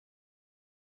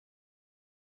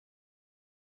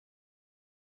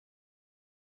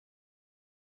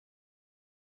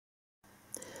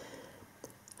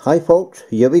Hi folks,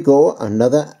 here we go,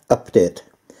 another update.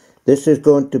 This is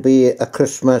going to be a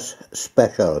Christmas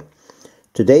special.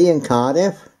 Today in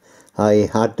Cardiff I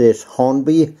had this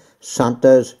Hornby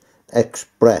Santa's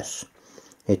Express.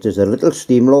 It is a little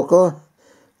steam loco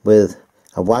with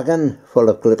a wagon full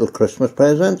of little Christmas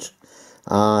presents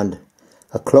and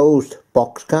a closed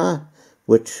boxcar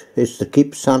which is to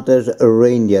keep Santa's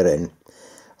reindeer in.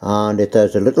 And it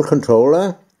has a little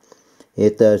controller.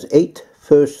 It has 8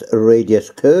 first radius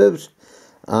curves,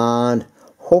 and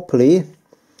hopefully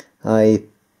I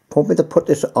want me to put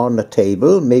this on the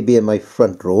table, maybe in my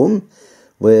front room,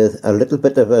 with a little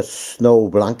bit of a snow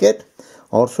blanket,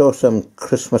 also some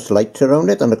Christmas lights around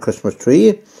it and a Christmas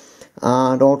tree,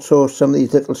 and also some of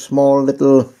these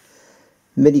little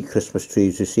mini Christmas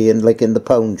trees you see in the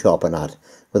pound shop and that,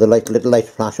 with a little light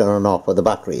flashing on and off with the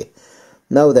battery.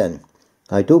 Now then,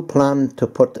 I do plan to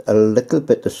put a little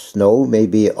bit of snow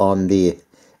maybe on the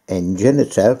engine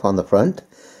itself on the front,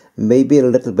 maybe a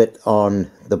little bit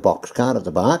on the boxcar at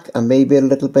the back, and maybe a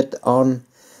little bit on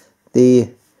the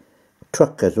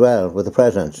truck as well with the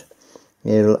presents.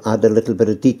 It'll add a little bit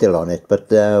of detail on it, but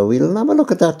we'll have a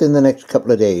look at that in the next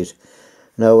couple of days.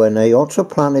 Now, and I also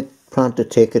plan to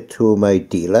take it to my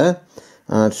dealer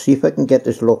and see if I can get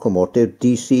this locomotive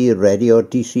DC ready or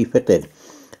DC fitted.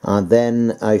 And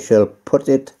then I shall put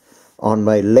it on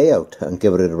my layout and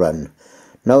give it a run.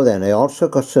 Now then, I also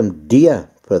got some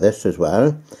deer for this as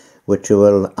well, which I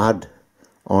will add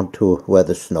onto where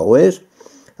the snow is,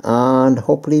 and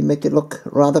hopefully make it look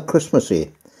rather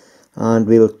Christmassy. And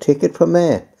we'll take it from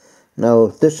there. Now,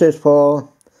 this is for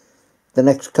the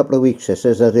next couple of weeks. This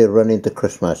is as I run into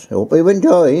Christmas. I hope you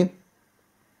enjoy.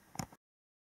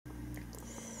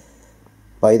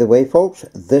 By the way, folks,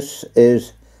 this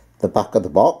is the back of the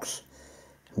box,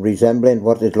 resembling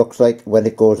what it looks like when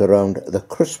it goes around the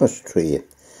Christmas tree.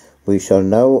 We shall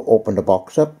now open the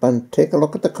box up and take a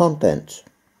look at the contents.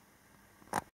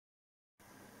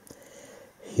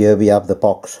 Here we have the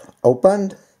box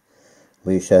opened.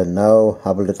 We shall now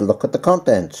have a little look at the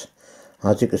contents.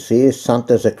 As you can see,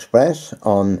 Santa's Express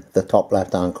on the top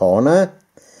left hand corner.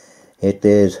 It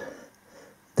is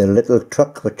the little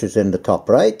truck which is in the top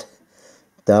right.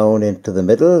 Down into the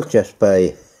middle, just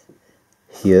by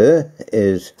here,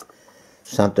 is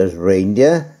Santa's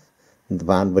reindeer, the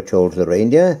band which holds the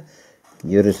reindeer.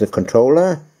 Here is the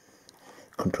controller's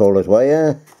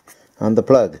wire, and the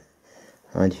plug.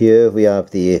 And here we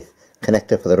have the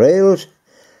connector for the rails.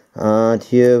 And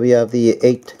here we have the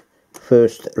 8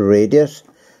 first radius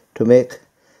to make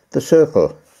the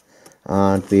circle.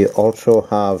 And we also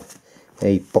have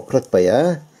a booklet by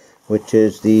here, which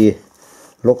is the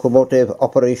locomotive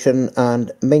operation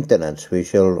and maintenance. We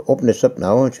shall open this up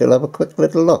now and shall have a quick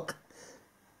little look.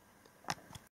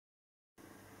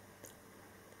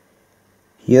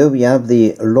 Here we have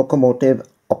the locomotive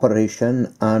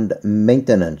operation and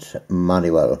maintenance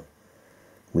manual.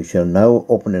 We shall now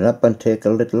open it up and take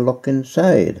a little look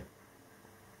inside.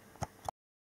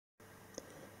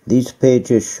 These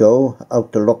pages show how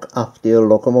to look after your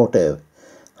locomotive,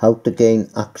 how to gain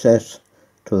access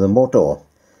to the motor.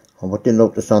 And what you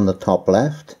notice on the top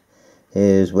left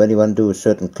is when you undo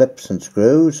certain clips and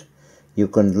screws, you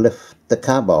can lift the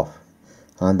cab off,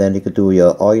 and then you can do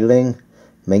your oiling,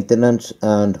 maintenance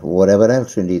and whatever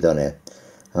else you need on it.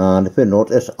 And if you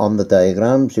notice on the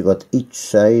diagrams, you got each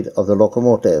side of the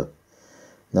locomotive.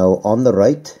 Now on the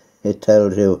right, it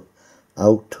tells you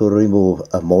how to remove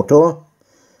a motor,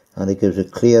 and it gives you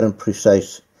clear and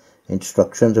precise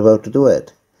instructions of how to do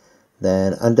it.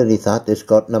 Then underneath that, it's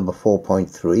got number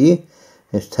 4.3.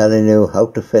 It's telling you how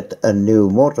to fit a new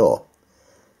motor.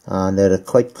 And there are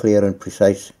quite clear and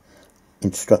precise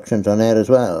instructions on there as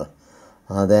well.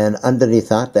 And then underneath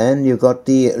that, then you've got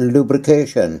the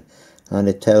lubrication. And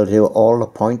it tells you all the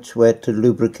points where to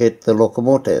lubricate the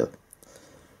locomotive.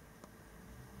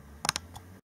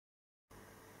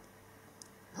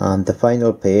 And the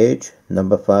final page,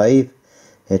 number 5,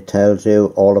 it tells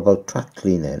you all about track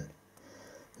cleaning.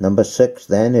 Number 6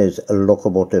 then is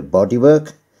locomotive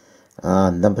bodywork,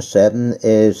 and number 7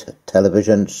 is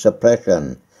television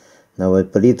suppression. Now I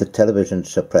believe the television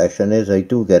suppression is, I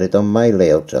do get it on my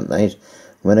layout sometimes.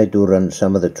 When I do run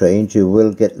some of the trains, you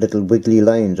will get little wiggly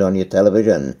lines on your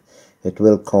television. It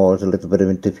will cause a little bit of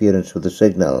interference with the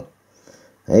signal.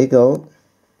 There you go.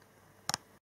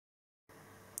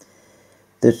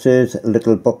 This is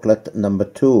little booklet number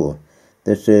 2.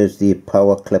 This is the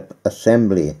power clip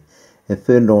assembly. If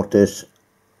you notice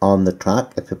on the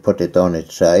track, if you put it on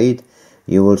its side,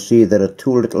 you will see there are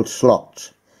 2 little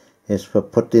slots. It's for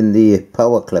putting the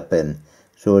power clip in,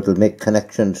 so it'll make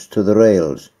connections to the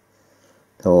rails.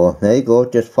 So there you go,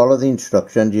 just follow the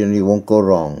instructions and you won't go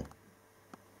wrong.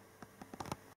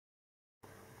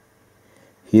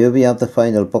 Here we have the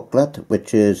final booklet,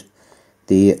 which is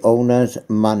the owner's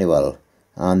manual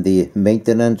and the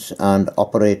maintenance and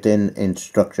operating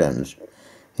instructions.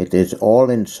 It is all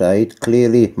inside,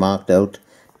 clearly marked out.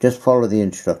 Just follow the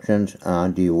instructions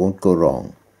and you won't go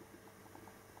wrong.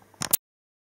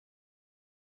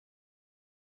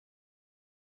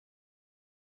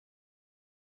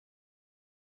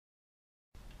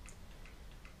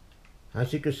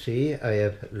 As you can see, I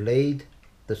have laid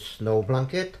the snow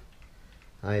blanket.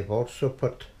 I've also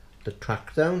put the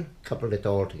track down, coupled it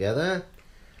all together.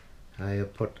 I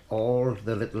have put all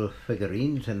the little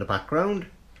figurines in the background.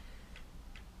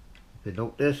 If you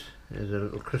notice, there's a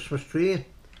little Christmas tree,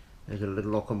 there's a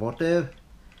little locomotive,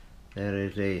 there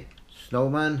is a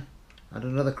snowman and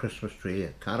another Christmas tree, a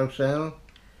carousel,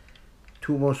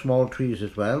 two more small trees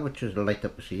as well, which is light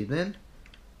up this evening,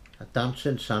 a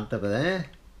dancing Santa over there,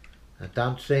 a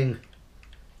dancing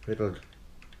little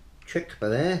chick over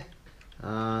there,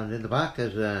 and in the back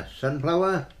is a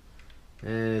sunflower,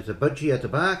 there's a budgie at the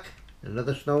back,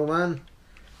 another snowman,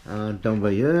 and down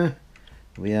by here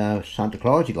we have Santa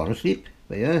Claus. You gone to sleep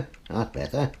by here? That's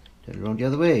better. Turn it around the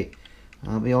other way.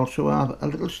 And we also have a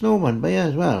little snowman by here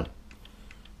as well.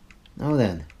 Now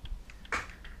then,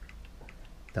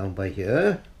 down by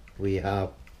here we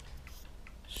have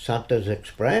Santa's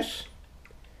Express,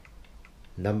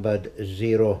 numbered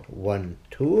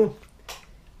 012.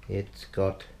 It's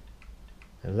got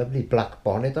a lovely black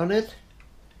bonnet on it.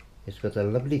 It's got a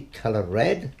lovely colour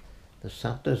red. The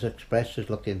Santa's Express is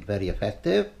looking very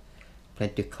effective.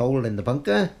 Plenty of coal in the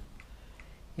bunker.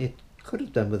 It could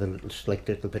have done with a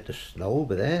little bit of snow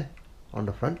over there on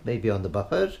the front, maybe on the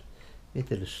buffers.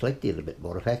 Made it a little bit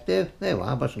more effective. There we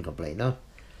are, mustn't complain now.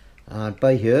 And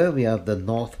by here we have the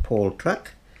North Pole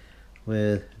truck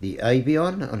with the ivy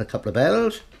on and a couple of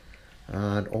bells.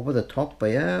 And over the top by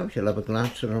here we shall have a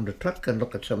glance around the truck and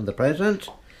look at some of the presents.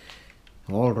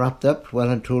 All wrapped up well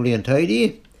and truly and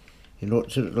tidy. You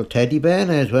notice a little teddy bear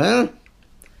there as well.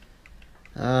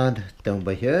 And down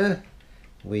by here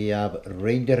we have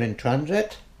reindeer in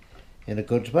transit in a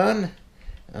goods van,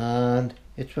 and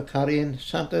it's for carrying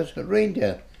Santa's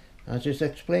reindeer, as it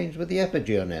explains with the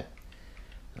effigy on it.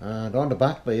 And on the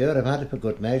back by here, I've had it for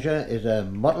good measure, is a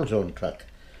model zone truck.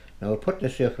 Now I'll put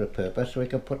this here for a purpose, so I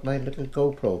can put my little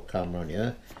GoPro camera on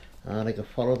here and I can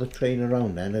follow the train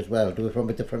around then as well, do it from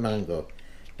a different angle.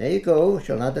 There you go,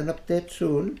 shall add an update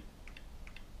soon.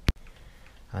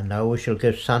 And now we shall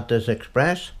give Santa's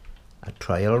Express a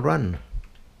trial run.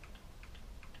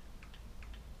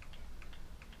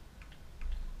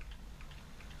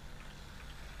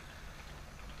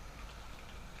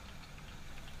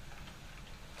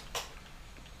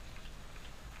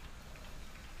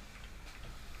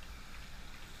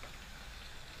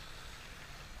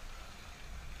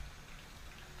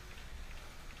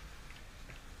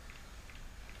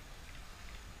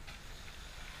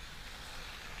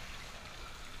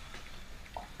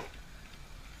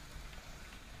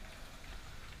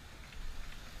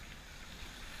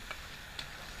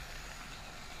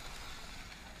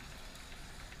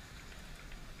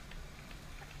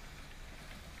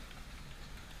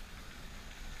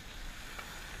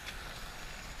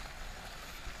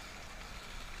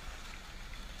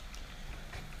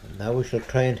 Now we shall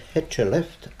try and hitch a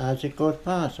lift as it goes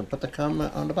past and put the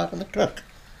camera on the back of the truck.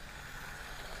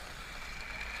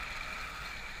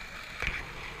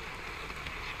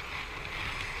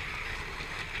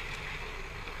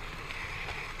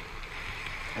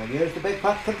 And here's the big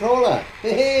fat controller.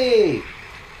 Hey hey!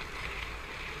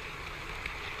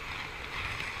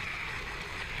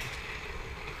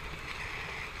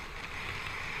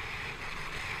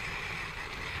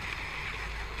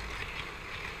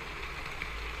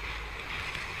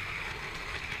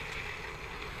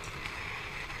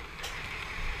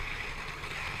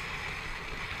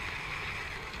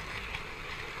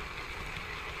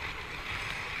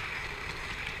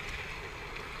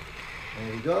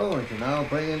 There we go, and you now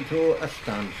bring him to a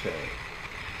standstill.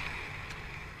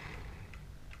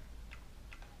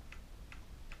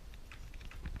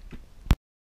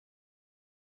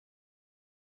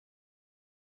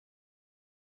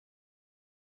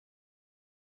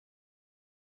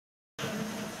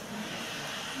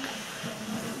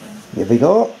 Here we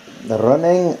go, the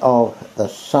running of the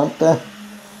Santa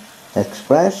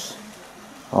Express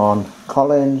on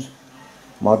Colin's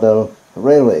model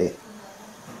railway,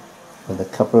 with a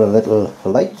couple of little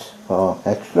lights for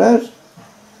extras.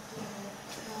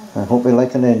 I hope you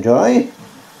like and enjoy.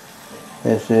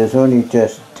 This is only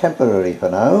just temporary for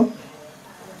now.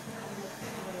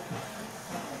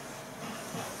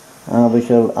 we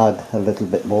shall add a little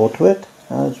bit more to it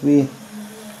as we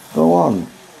go on.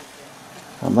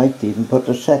 I might even put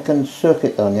a second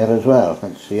circuit on here as well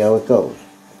and see how it goes.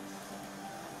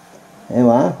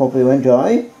 Anyway, hope you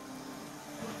enjoy.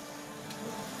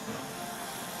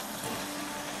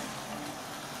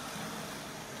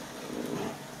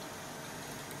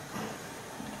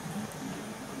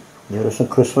 Here are some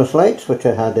Christmas lights which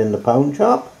I had in the pound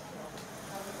shop.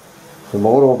 Some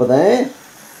more over there.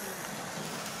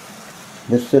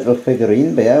 This little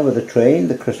figurine there with the train,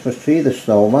 the Christmas tree, the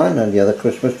snowman and the other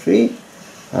Christmas tree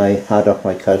I had off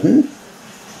my cousin.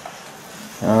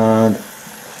 And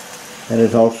there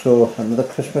is also another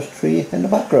Christmas tree in the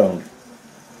background.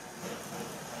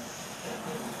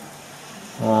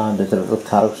 And there's a little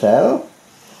carousel.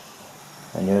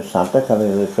 And here's Santa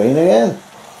coming with the train again.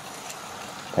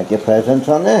 Take your presents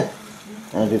on there,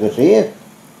 as you can see.